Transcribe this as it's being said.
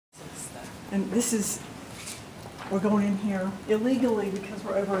And this is, we're going in here illegally because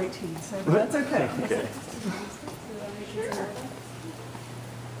we're over 18, so that's okay. Okay.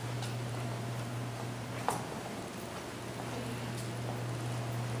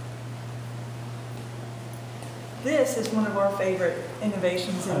 This is one of our favorite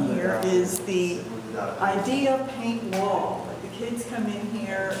innovations in here, is the Idea Paint Wall. Like, the kids come in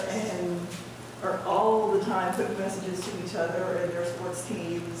here and are all the time putting messages to each other and their sports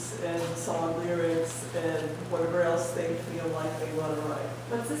teams and song lyrics and whatever else they feel like they want to write.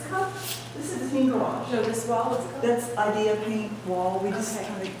 What's this called? This is the Teen Garage. No, this wall, what's it called? That's Idea Paint Wall. We just Okay.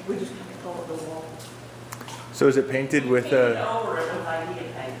 kind of call it the wall. So is it painted with Painted over it with idea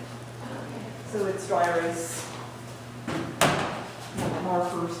paint. So it's dry erase.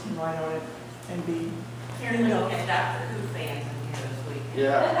 Markers can write on it and be. Apparently we had Doctor Who fans in here this week.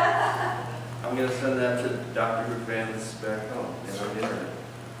 Yeah. I'm gonna send that to Doctor Who fans back home and on the internet.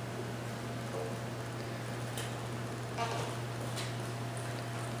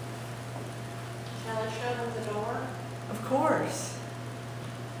 Shall I show them the door? Of course.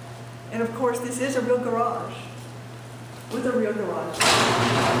 And of course, this is a real garage. With a real garage.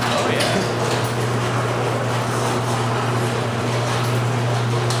 Oh yeah.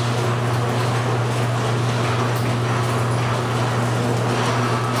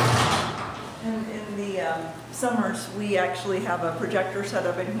 And in the summers, we actually have a projector set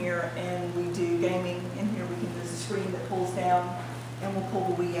up in here, and we do gaming in here. We can, there's a screen that pulls down, and we'll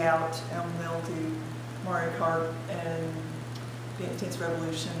pull the Wii out, and they'll do Mario Kart and Dance Dance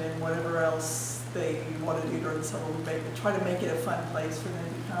Revolution and whatever else they want to do during the summer. We try to make it a fun place for them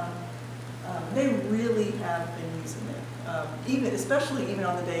to come. They really have been using it, especially even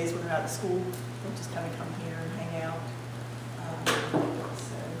on the days when they're out of school. They'll just kind of come here and hang out.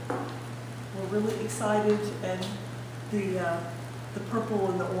 So we're really excited, and the purple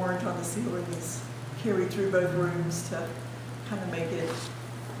and the orange on the ceiling is carried through both rooms to kind of make it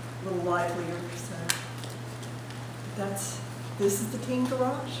a little livelier. So this is the Teen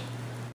Garage.